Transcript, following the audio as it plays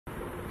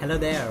Hello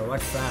there,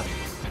 what's up?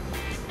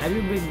 Have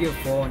you built your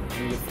phone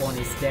and your phone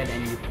is dead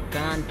and you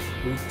can't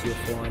boot your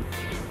phone?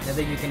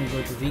 Either you can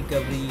go to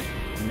recovery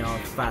or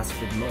fast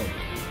boot mode,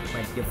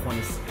 but your phone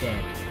is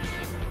dead.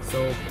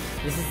 So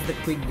this is the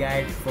quick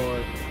guide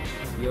for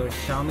your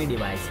Xiaomi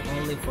device,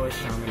 only for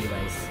Xiaomi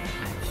device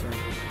action.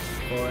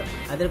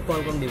 For other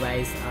Qualcomm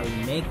device,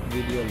 I'll make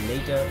video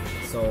later,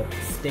 so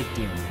stay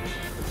tuned.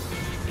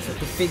 So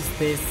to fix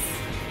this,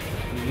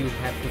 you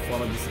have to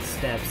follow these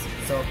steps,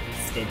 so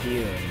stay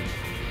tuned.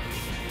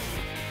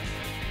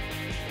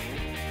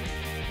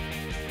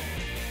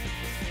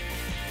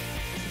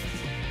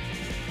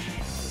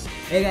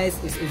 Hey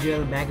guys, it's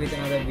Usual back with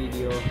another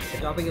video.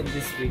 The topic of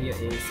this video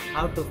is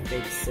how to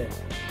fix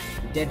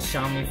dead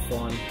Xiaomi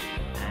phone,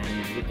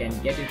 and you can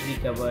get it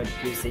recovered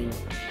using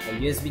a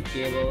USB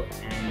cable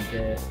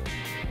and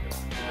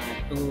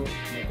two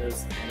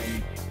metals,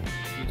 and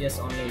you just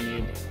only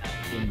need a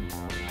pin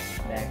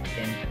that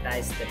can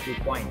attach the 2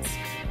 points.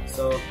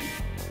 So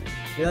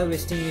without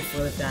wasting any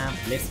further time,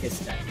 let's get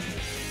started.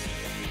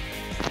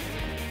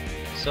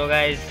 So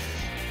guys,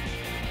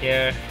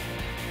 here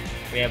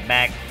we are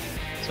back.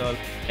 So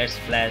let's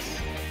flash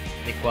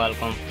the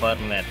Qualcomm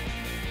firmware.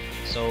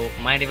 So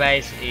my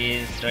device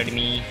is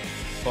Redmi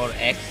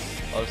 4X,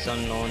 also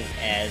known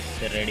as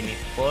the Redmi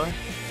 4.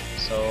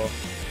 So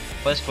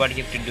first what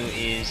you have to do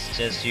is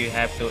just you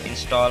have to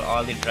install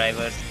all the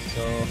drivers.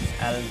 So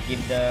I'll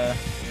give the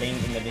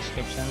link in the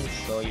description,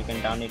 so you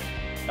can download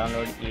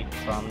it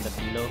from the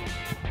below.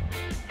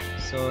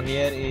 So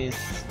here is,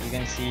 you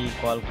can see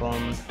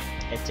Qualcomm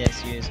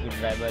HS USB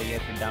driver. You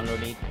have to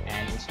download it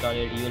and install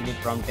it. You will be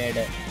prompted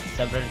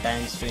several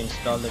times to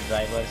install the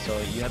driver, so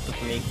you have to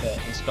click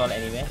install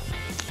anywhere.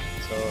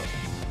 So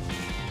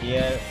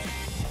here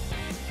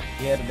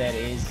there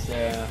is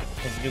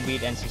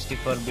 32-bit and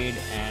 64-bit,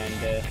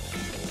 and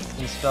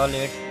install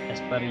it as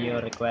per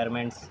your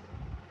requirements.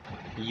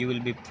 You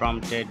will be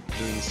prompted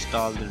to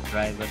install the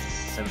drivers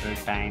several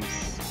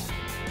times.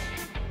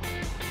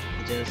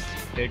 Just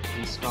hit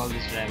install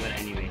this driver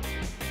anyway.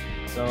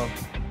 So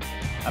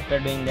after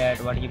doing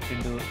that, what you have to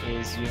do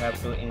is you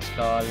have to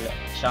install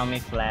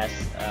Xiaomi Flash.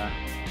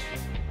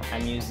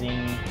 I'm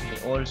using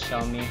the old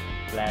Xiaomi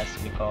Flash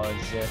because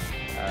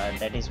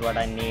that is what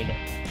I need.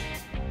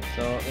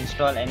 So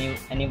install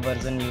any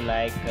version you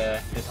like,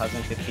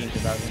 2015,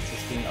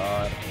 2016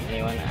 or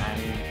anyone.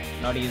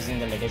 I'm not using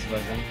the latest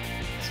version.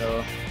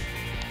 So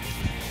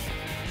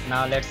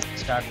now let's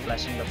start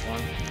flashing the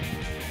phone.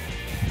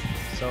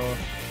 So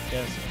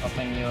just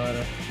open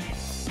your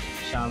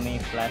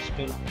Xiaomi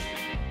FlashTool.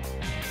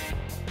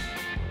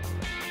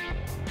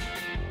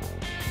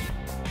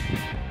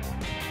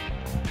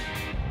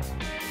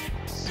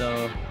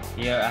 So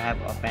here I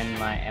have opened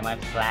my MI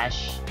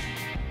Flash.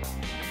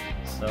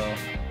 So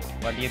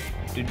what you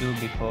have to do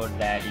before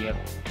that, you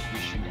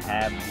should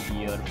have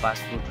your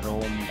fastboot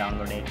ROM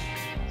downloaded.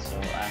 So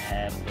I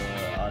have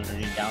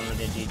already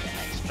downloaded it and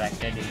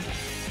extracted it.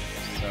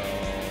 So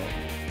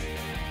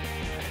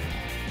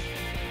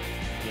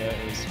here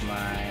is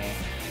my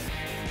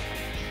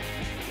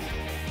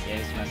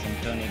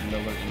Synchronic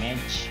global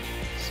image.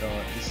 So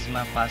this is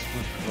my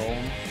fastboot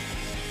ROM,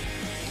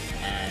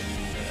 and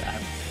I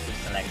have to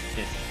select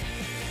this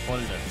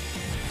folder.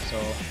 So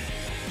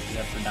you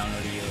have to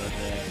download your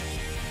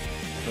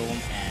ROM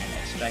and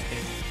extract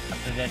it.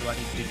 After that, what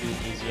you have to do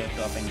is you have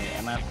to open your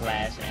MI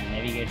Flash and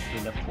navigate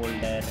to the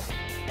folder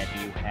that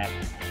you have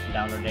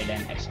downloaded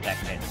and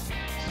extracted.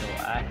 So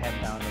I have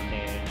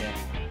downloaded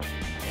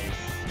this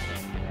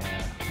in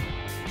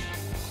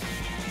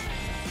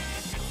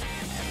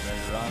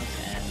Android ROMs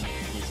and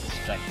it is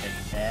extracted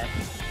there.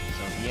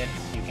 So here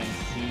you can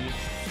see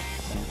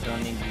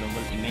Synchronic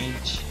global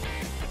image.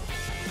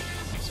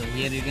 So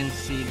here you can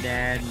see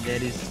that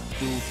there is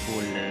 2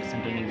 folders,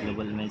 Synchronic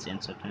global image and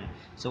Synchronic.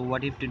 So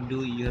what you have to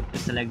do, you have to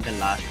select the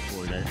last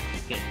folder.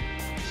 Okay,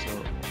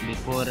 so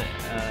before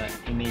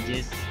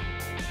images,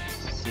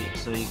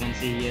 so you can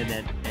see here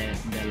that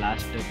the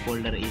last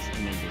folder is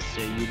images.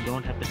 So you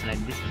don't have to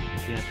select this,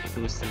 you have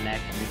to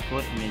select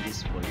before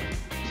images folder.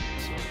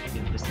 So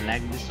you have to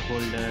select this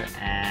folder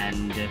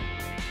and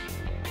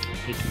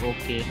hit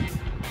OK,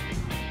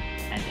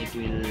 and it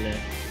will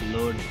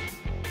load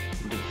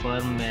the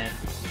firmware.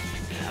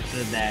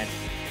 After that,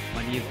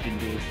 what you have to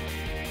do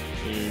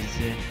is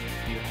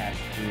you have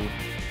to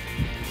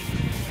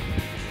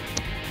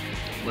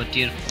go to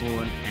your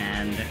phone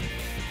and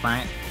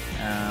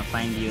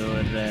find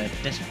your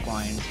test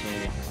point. So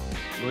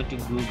go to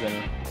Google.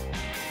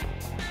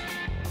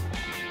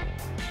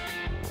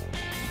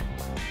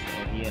 So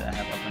here I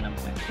have opened up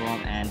my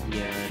Chrome, and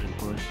here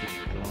go to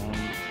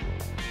Chrome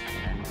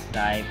and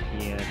type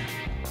here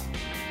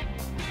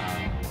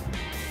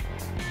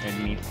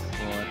Redmi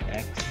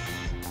 4X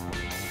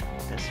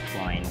test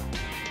point.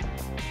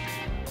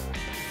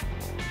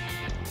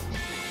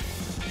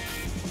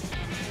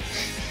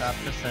 So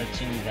after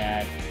searching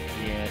that,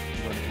 here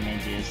go to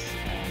images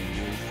and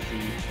you will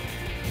see.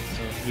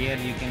 So here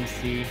you can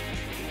see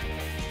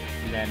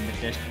that the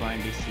test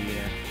point is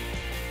here.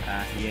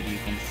 Here you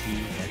can see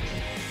that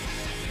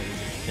there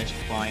is a test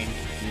point.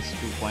 These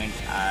 2 points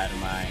are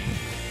my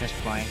test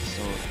points,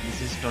 so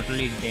this is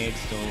totally dead,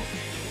 so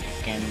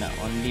it can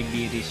only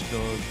be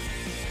restored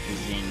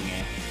using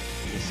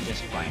this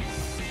test point.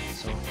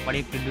 So what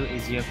you have to do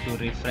is you have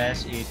to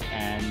refresh it,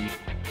 and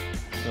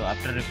so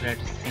after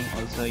refreshing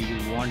also you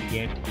won't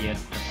get here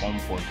the COM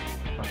port.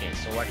 Okay,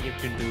 so what you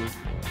have to do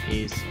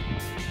is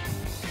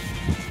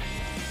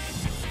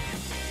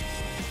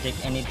check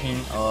anything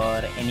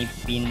or any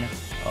pin,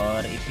 or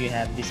if you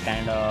have this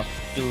kind of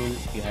tool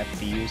you have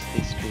to use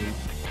this tool.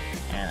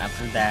 And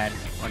after that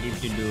what you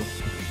have to do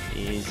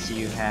is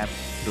you have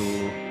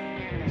to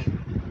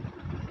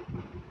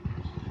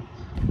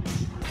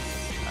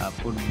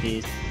put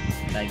this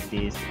like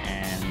this,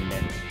 and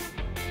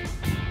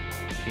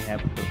you have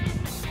to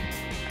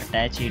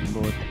attach it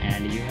both,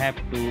 and you have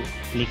to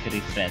click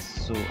refresh.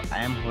 So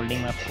I am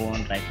holding my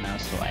phone right now,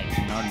 so I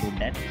cannot do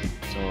that,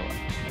 so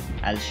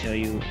I'll show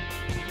you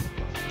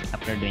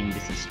after doing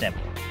this step.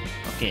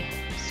 Okay,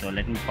 so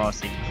let me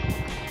pause it.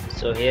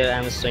 So here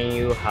I'm showing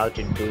you how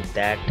to do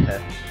that.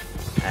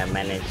 I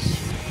managed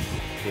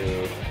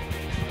to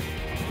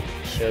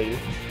show you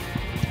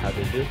how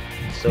to do.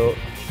 So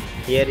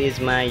here is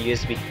my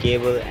USB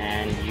cable,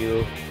 and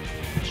you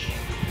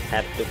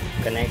have to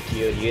connect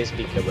your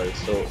USB cable.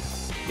 So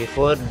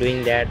before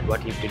doing that,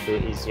 what you have to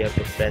do is you have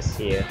to press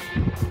here,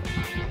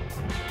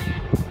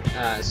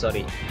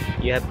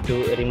 you have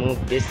to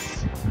remove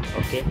this.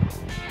 Okay,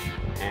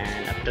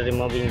 and after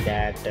removing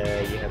that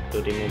you have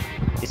to remove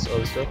this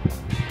also.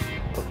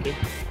 Okay,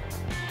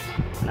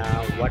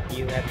 now what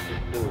you have to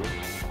do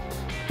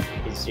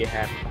is you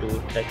have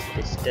to touch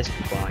this test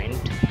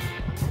point.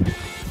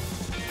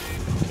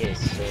 Okay,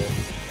 so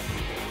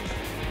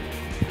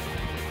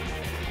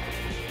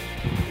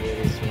here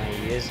is my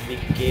USB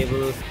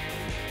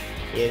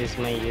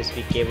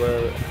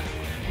cable.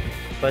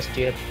 First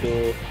you have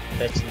to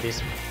touch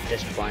this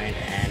test point,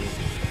 and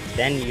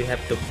then you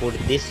have to put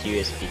this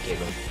USB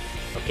cable.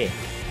 Okay,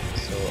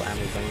 so I'm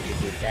going to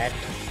do that.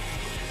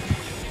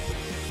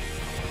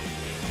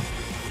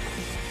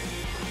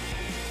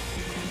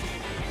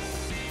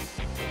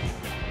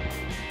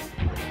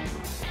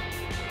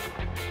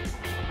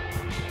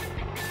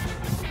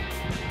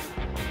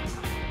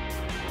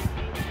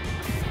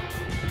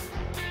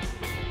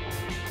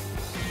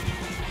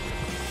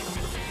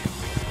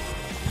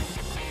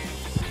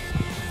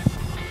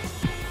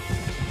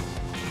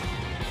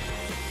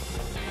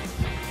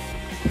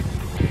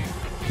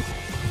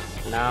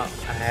 Now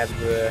I have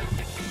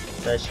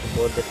touched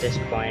both the test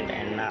point,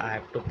 and now I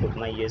have to put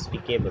my USB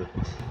cable.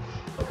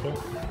 Okay,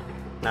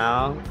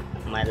 now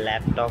my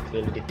laptop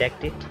will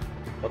detect it.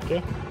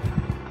 Okay,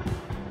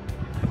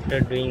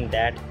 after doing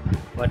that,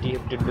 what you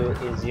have to do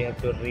is you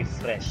have to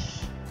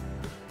refresh.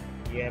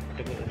 You have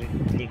to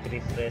click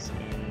refresh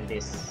in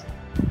this.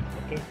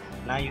 Okay,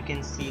 now you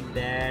can see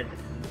that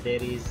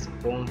there is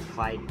COM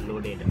file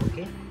loaded.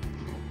 Okay,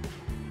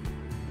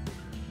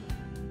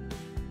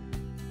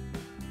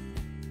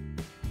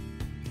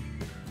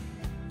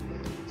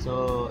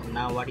 so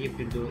now what you have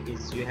to do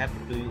is you have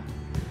to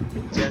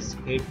just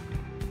hit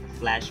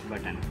flash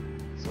button.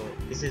 So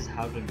this is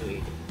how to do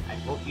it. I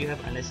hope you have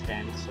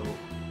understand. So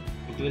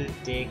it will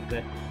take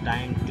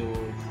time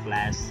to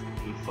flash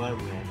the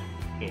firmware.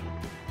 Okay,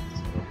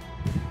 so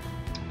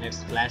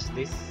let's flash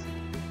this.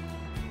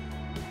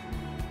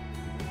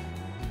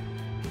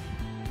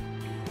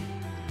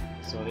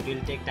 So it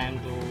will take time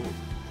to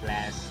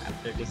flash.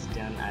 After this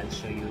done, I'll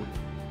show you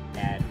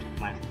that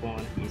my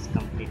phone is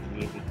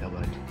completely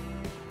recovered.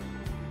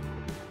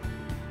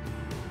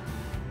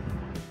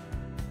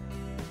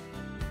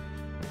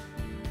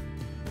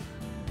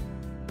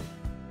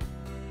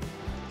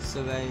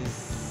 So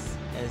guys,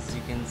 as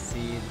you can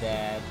see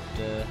that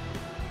it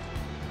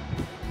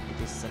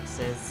is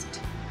successed,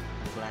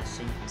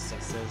 flashing is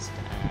successed,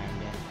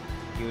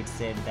 and you would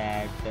say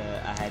that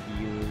I have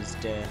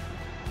used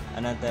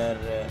another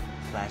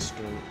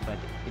FlashTool, but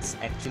it's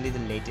actually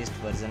the latest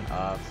version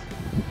of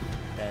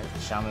the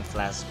Xiaomi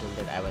FlashTool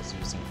that I was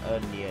using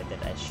earlier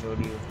that I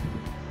showed you.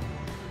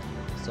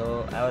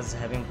 So I was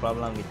having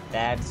problem with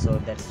that,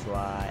 so that's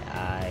why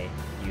I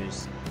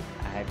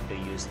had to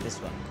use this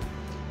one.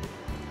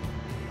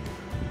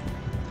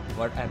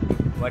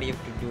 What you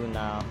have to do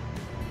now,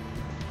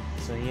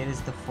 so here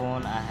is the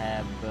phone. I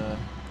have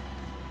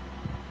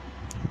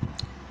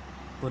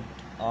put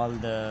all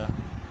the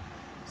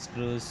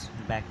screws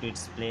back to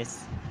its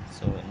place.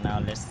 So now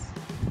let's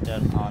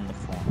turn on the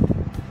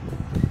phone.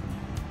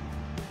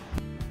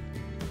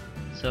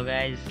 So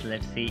guys,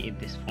 let's see if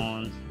this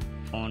phone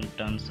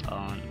turns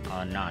on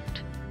or not.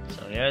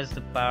 So here's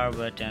the power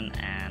button,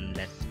 and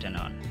let's turn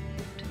on.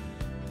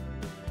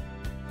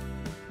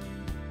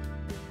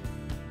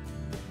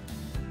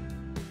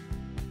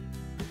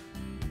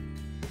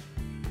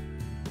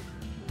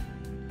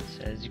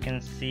 So as you can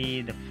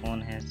see, the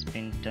phone has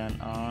been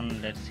turned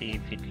on. Let's see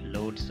if it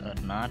loads or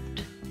not.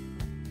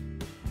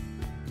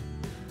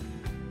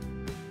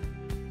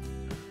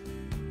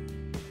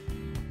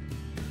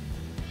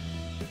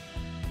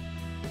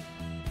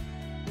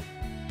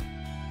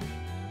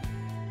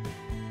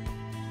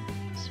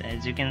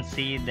 as you can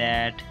see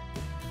that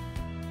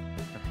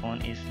the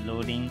phone is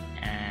loading,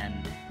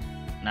 and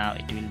now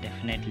it will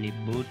definitely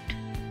boot.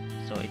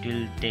 So it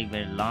will take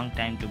very long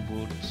time to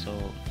boot, so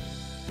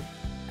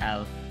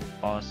I'll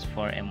pause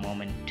for a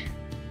moment.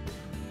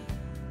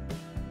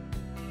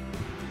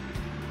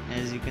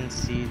 As you can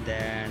see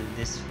that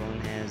this phone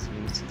has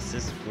been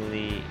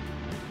successfully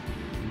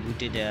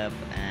booted up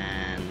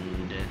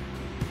and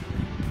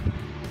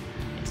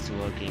it's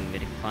working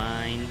very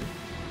fine.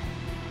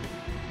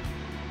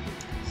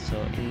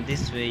 So in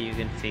this way you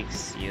can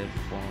fix your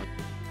phone.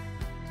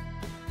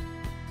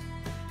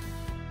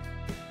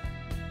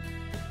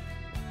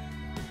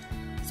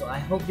 So I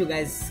hope you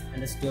guys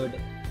understood.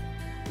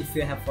 If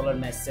you have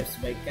followed my steps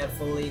very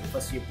carefully,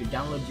 first you have to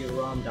download your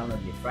ROM,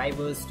 download your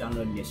drivers,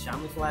 download your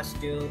Xiaomi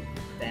FlashTool,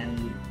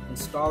 then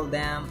install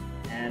them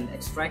and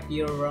extract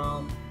your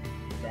ROM,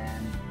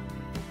 then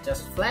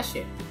just flash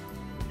it.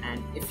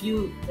 And if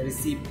you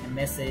receive a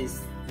message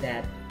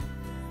that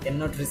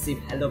cannot receive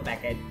hello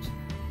package,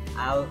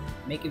 I'll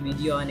make a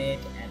video on it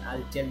and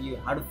I'll tell you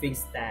how to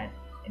fix that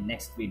in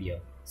next video.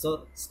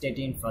 So stay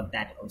tuned for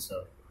that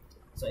also.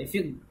 So if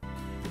you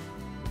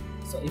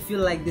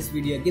like this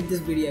video, give this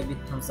video a big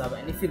thumbs up,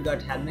 and if you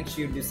got help, make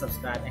sure to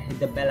subscribe and hit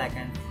the bell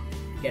icon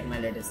to get my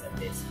latest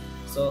updates.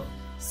 So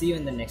see you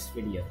in the next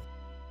video.